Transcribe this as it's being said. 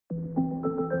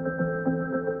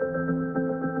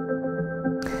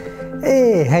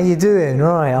Hey, how you doing?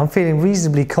 Right, I'm feeling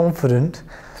reasonably confident,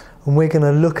 and we're going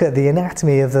to look at the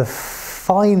anatomy of the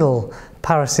final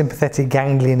parasympathetic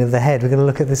ganglion of the head. We're going to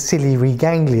look at the ciliary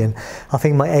ganglion. I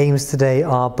think my aims today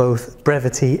are both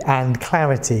brevity and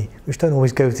clarity, which don't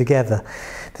always go together.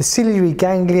 The ciliary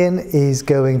ganglion is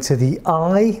going to the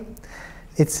eye.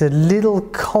 It's a little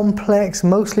complex,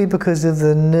 mostly because of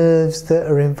the nerves that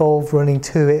are involved running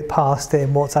to it, past it,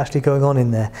 and what's actually going on in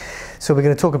there. So we're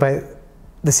going to talk about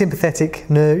the sympathetic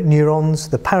neurons,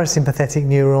 the parasympathetic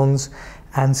neurons,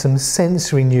 and some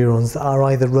sensory neurons that are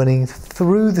either running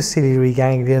through the ciliary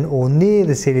ganglion or near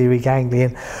the ciliary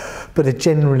ganglion, but are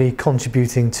generally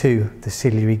contributing to the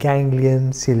ciliary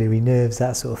ganglion, ciliary nerves,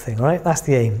 that sort of thing. All right, that's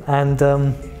the aim. And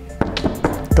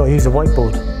got to use a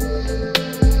whiteboard.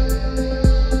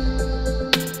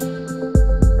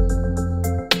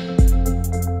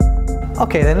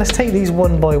 Okay, then let's take these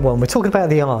one by one. We're talking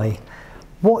about the eye.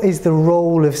 What is the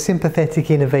role of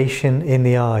sympathetic innervation in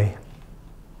the eye?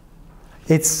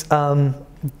 It's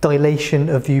dilation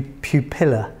of the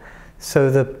pupilla. So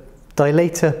the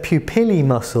dilator pupillae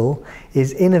muscle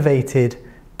is innervated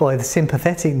by the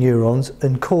sympathetic neurons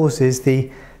and causes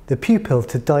the pupil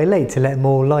to dilate, to let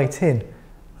more light in.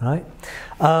 Right?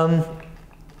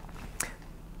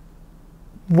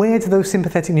 Where do those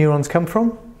sympathetic neurons come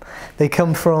from? They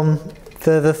come from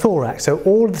the thorax. So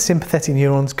all of the sympathetic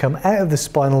neurons come out of the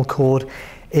spinal cord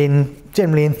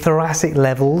generally in thoracic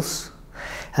levels,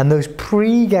 and those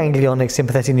preganglionic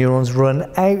sympathetic neurons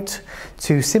run out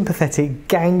to sympathetic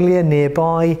ganglia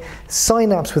nearby,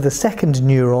 synapse with a second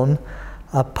neuron,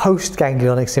 a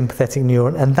postganglionic sympathetic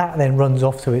neuron, and that then runs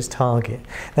off to its target.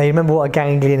 Now you remember what a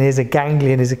ganglion is? A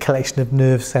ganglion is a collection of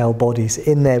nerve cell bodies.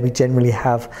 In there we generally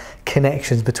have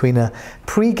connections between a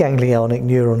preganglionic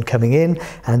neuron coming in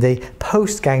and a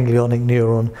postganglionic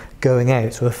neuron going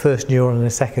out, so a first neuron and a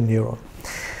second neuron.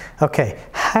 Okay,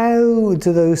 how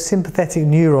do those sympathetic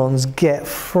neurons get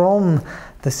from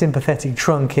the sympathetic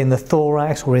trunk in the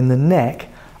thorax or in the neck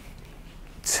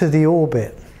to the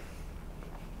orbit?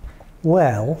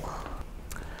 Well,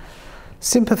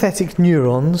 sympathetic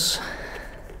neurons,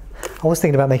 I was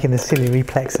thinking about making the ciliary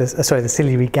plexus, the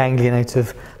ciliary ganglion out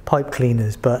of pipe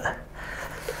cleaners, but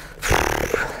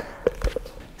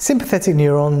sympathetic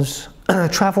neurons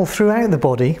travel throughout the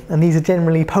body, and these are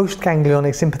generally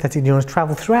postganglionic sympathetic neurons,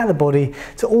 travel throughout the body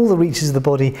to all the reaches of the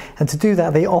body, and to do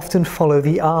that they often follow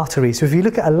the artery. So if you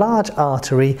look at a large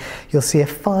artery, you'll see a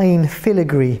fine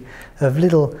filigree of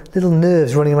little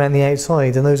nerves running around the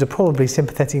outside, and those are probably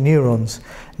sympathetic neurons.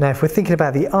 Now if we're thinking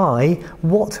about the eye,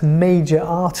 what major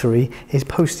artery is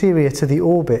posterior to the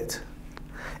orbit?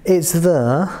 It's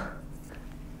the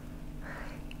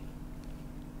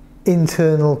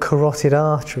internal carotid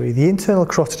artery. The internal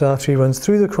carotid artery runs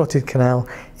through the carotid canal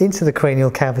into the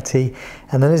cranial cavity,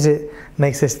 and then as it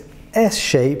makes this S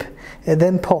shape, it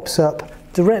then pops up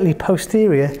directly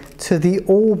posterior to the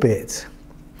orbit,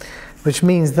 which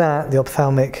means that the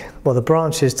ophthalmic, well, the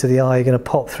branches to the eye are going to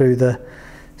pop through the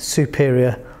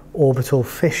superior orbital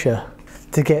fissure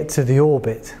to get to the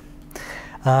orbit.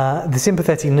 The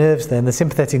sympathetic nerves then, the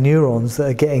sympathetic neurons that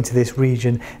are getting to this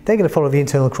region, they're going to follow the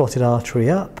internal carotid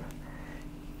artery up,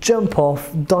 jump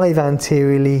off, dive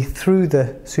anteriorly through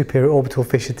the superior orbital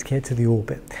fissure to get to the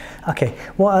orbit. Okay,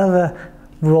 what other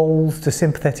roles do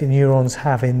sympathetic neurons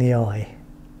have in the eye?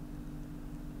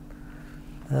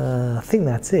 I think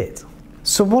that's it.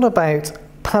 So what about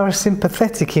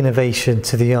parasympathetic innervation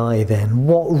to the eye then?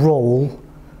 What role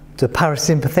do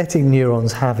parasympathetic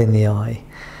neurons have in the eye?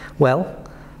 Well,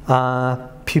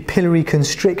 pupillary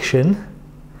constriction,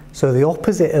 so the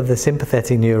opposite of the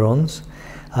sympathetic neurons.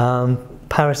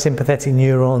 Parasympathetic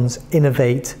neurons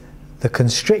innervate the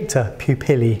constrictor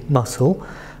pupillae muscle,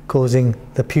 causing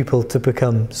the pupil to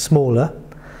become smaller.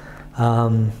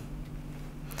 Shine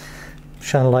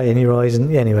a light in your eyes,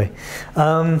 and anyway.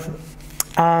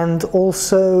 And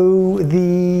also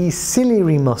the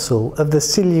ciliary muscle of the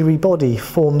ciliary body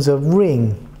forms a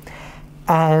ring,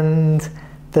 and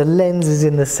the lens is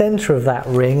in the centre of that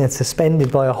ring and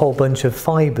suspended by a whole bunch of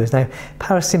fibres. Now,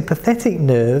 parasympathetic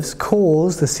nerves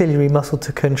cause the ciliary muscle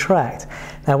to contract.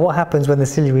 Now, what happens when the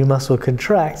ciliary muscle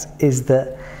contracts is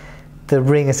that the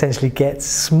ring essentially gets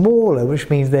smaller, which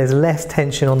means there's less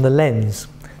tension on the lens.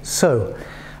 So,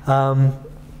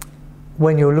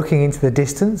 when you're looking into the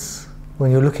distance, when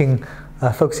you're looking,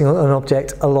 focusing on an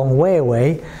object a long way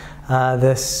away,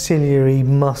 the ciliary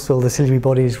muscle, the ciliary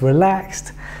body is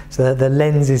relaxed, so that the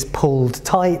lens is pulled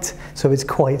tight, so it's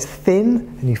quite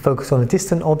thin, and you focus on a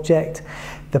distant object.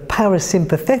 The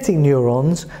parasympathetic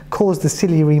neurons cause the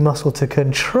ciliary muscle to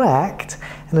contract,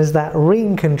 and as that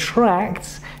ring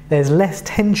contracts, there's less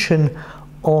tension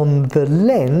on the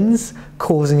lens,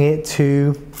 causing it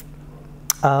to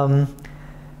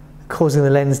causing the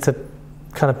lens to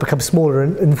kind of become smaller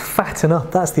and fatten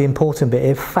up. That's the important bit.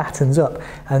 It fattens up,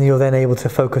 and you're then able to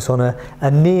focus on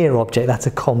a near object. That's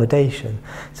accommodation.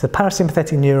 So the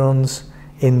parasympathetic neurons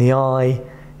in the eye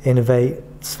innervate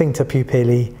sphincter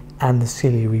pupillae and the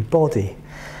ciliary body.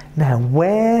 Now,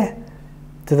 where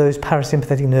do those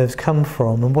parasympathetic nerves come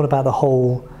from, and what about the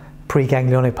whole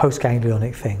preganglionic,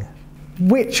 postganglionic thing?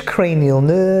 Which cranial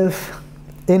nerve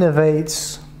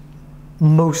innervates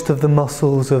most of the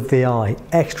muscles of the eye,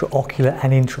 extraocular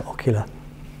and intraocular?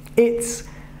 It's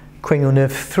cranial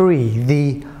nerve 3,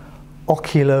 the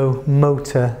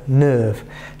oculomotor nerve.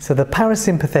 So the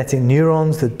parasympathetic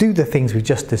neurons that do the things we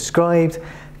just described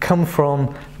come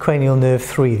from cranial nerve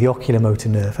 3, the oculomotor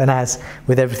nerve. And as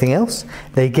with everything else,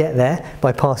 they get there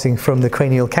by passing from the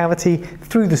cranial cavity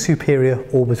through the superior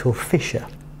orbital fissure.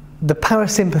 The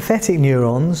parasympathetic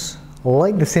neurons,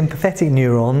 like the sympathetic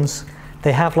neurons,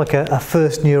 they have like a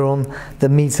first neuron that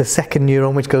meets a second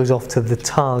neuron which goes off to the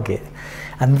target.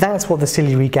 And that's what the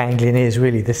ciliary ganglion is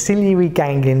really. The ciliary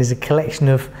ganglion is a collection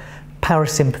of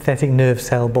parasympathetic nerve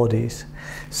cell bodies.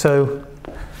 So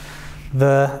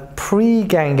the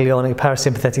preganglionic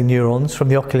parasympathetic neurons from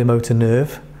the oculomotor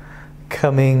nerve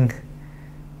coming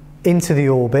into the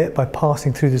orbit by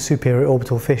passing through the superior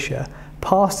orbital fissure,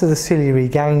 pass to the ciliary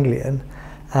ganglion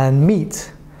and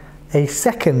meet a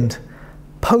second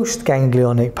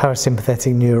postganglionic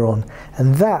parasympathetic neuron,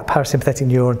 and that parasympathetic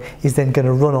neuron is then going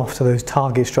to run off to those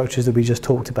target structures that we just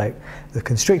talked about, the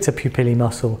constrictor pupillae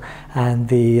muscle and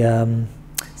the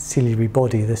ciliary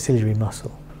body, the ciliary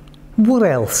muscle. What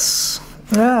else?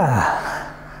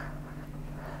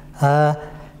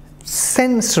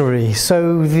 Sensory.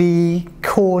 So the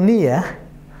cornea,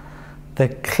 the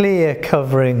clear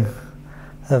covering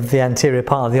of the anterior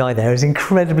part of the eye there, is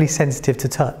incredibly sensitive to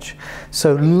touch.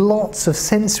 So lots of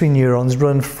sensory neurons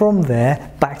run from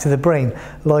there back to the brain.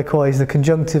 Likewise, the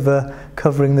conjunctiva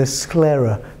covering the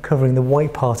sclera, covering the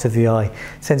white part of the eye,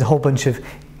 sends a whole bunch of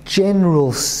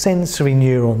general sensory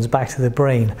neurons back to the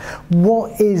brain.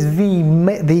 What is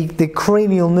the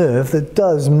cranial nerve that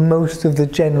does most of the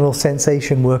general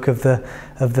sensation work of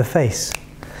the face?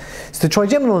 It's the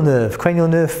trigeminal nerve, cranial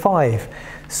nerve 5.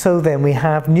 So then we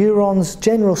have neurons,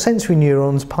 general sensory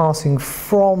neurons, passing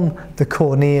from the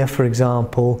cornea, for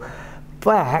example,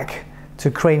 back to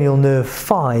cranial nerve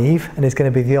 5, and it's going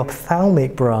to be the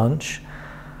ophthalmic branch,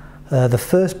 the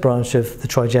first branch of the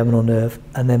trigeminal nerve,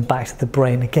 and then back to the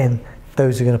brain. Again,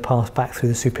 those are going to pass back through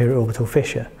the superior orbital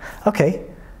fissure. Okay,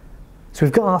 so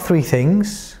we've got our three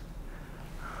things.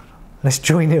 Let's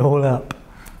join it all up.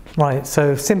 Right,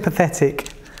 so sympathetic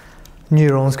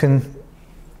neurons can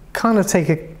kind of take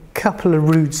a couple of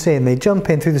routes in. They jump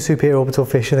in through the superior orbital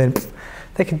fissure, then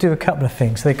they can do a couple of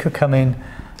things. So they could come in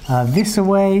this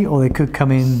away, or they could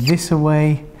come in this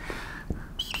away.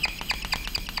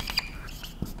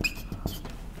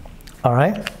 All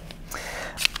right,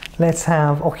 let's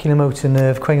have oculomotor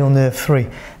nerve, cranial nerve 3.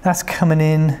 That's coming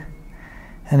in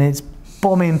and it's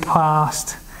bombing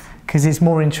past because it's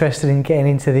more interested in getting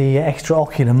into the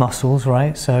extraocular muscles,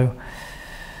 right? So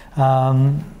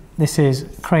this is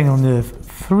cranial nerve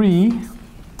 3,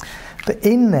 but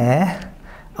in there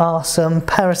are some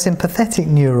parasympathetic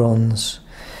neurons.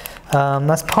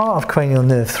 That's part of cranial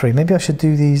nerve 3. Maybe I should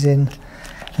do these in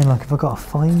like, have I got a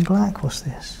fine black? What's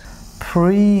this?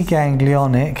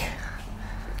 Preganglionic,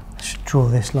 I should draw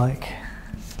this like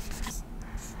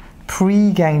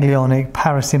preganglionic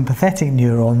parasympathetic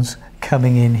neurons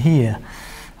coming in here.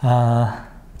 Now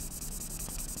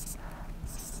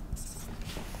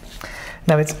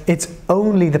it's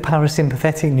only the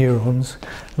parasympathetic neurons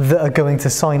that are going to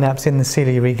synapse in the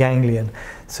ciliary ganglion.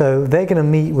 So they're going to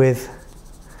meet with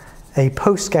a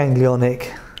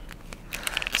postganglionic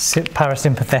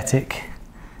parasympathetic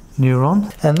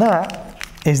neuron, and that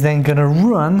is then going to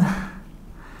run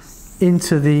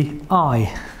into the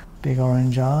eye, big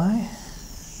orange eye.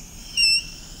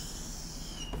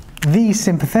 These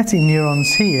sympathetic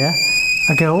neurons here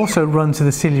are going to also run to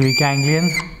the ciliary ganglion,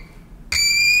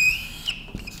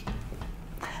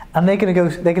 and they're going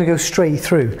to go straight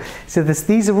through. So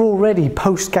these are already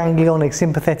postganglionic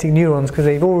sympathetic neurons because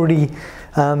they've already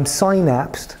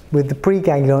synapsed with the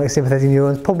preganglionic sympathetic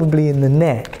neurons, probably in the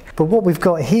neck. But what we've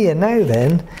got here now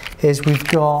then is we've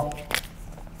got,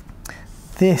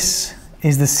 this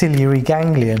is the ciliary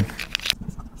ganglion.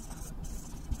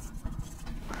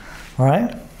 All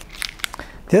right.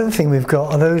 The other thing we've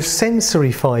got are those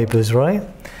sensory fibres, right?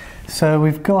 So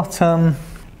we've got the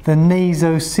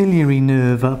nasociliary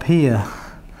nerve up here.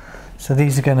 So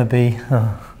these are going to be,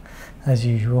 as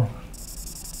usual,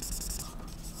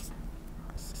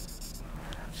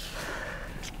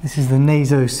 This is the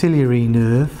nasociliary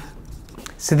nerve.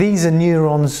 So these are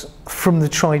neurons from the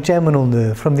trigeminal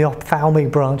nerve, from the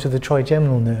ophthalmic branch of the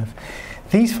trigeminal nerve.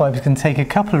 These fibers can take a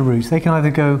couple of routes. They can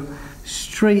either go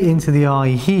straight into the eye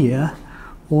here,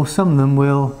 or some of them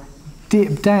will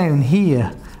dip down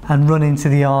here and run into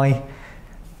the eye,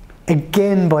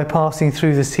 again by passing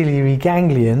through the ciliary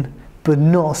ganglion, but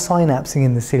not synapsing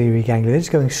in the ciliary ganglion. They're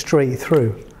just going straight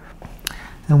through.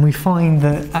 And we find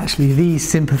that actually these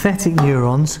sympathetic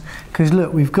neurons, because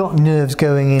look, we've got nerves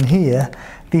going in here,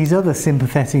 these other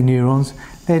sympathetic neurons,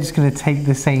 they're just going to take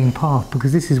the same path,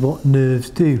 because this is what nerves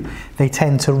do. They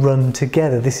tend to run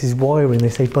together. This is wiring, they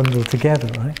say bundle together,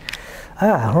 right?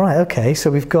 Ah, right, okay,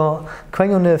 so we've got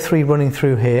cranial nerve 3 running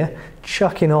through here,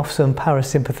 chucking off some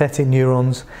parasympathetic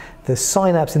neurons. The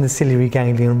synapse in the ciliary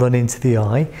ganglion run into the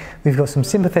eye. We've got some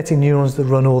sympathetic neurons that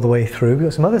run all the way through. We've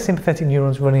got some other sympathetic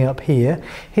neurons running up here.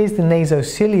 Here's the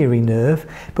nasociliary nerve,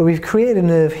 but we've created a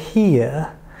nerve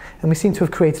here, and we seem to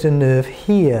have created a nerve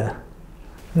here.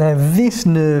 Now this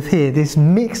nerve here, this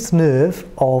mixed nerve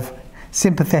of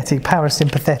sympathetic,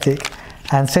 parasympathetic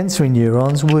and sensory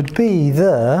neurons would be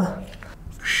the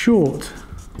short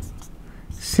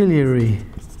ciliary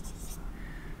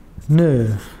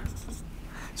nerve.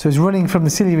 So it's running from the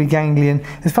ciliary ganglion.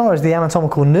 As far as the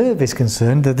anatomical nerve is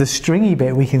concerned, the stringy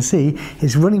bit we can see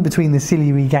is running between the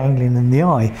ciliary ganglion and the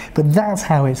eye, but that's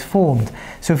how it's formed.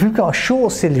 So if we've got a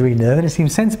short ciliary nerve, then it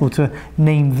seems sensible to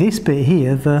name this bit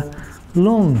here the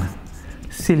long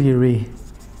ciliary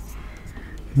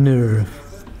nerve.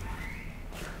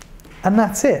 And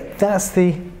that's it. That's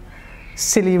the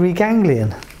ciliary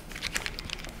ganglion.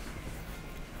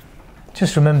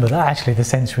 Just remember that actually the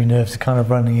sensory nerves are kind of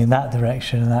running in that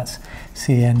direction, and that's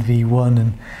CNV1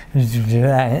 and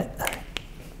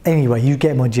anyway, you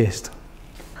get my gist.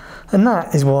 And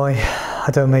that is why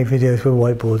I don't make videos with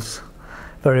whiteboards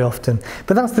very often.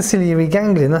 But that's the ciliary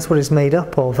ganglion, that's what it's made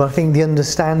up of. I think the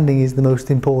understanding is the most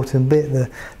important bit,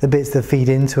 the bits that feed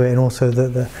into it, and also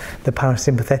the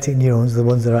parasympathetic neurons, the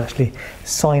ones that are actually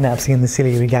synapsing in the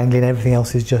ciliary ganglion. Everything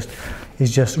else is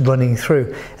just running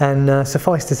through. And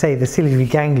suffice to say, the ciliary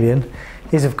ganglion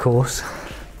is of course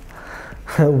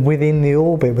within the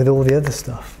orbit with all the other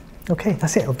stuff. Okay,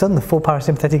 that's it. I've done the 4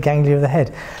 parasympathetic ganglia of the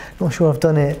head. Not sure I've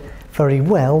done it very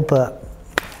well, but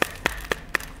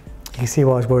you see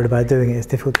why I was worried about doing it. It's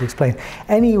difficult to explain.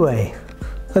 Anyway,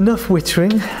 enough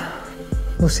wittering.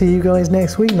 We'll see you guys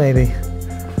next week maybe.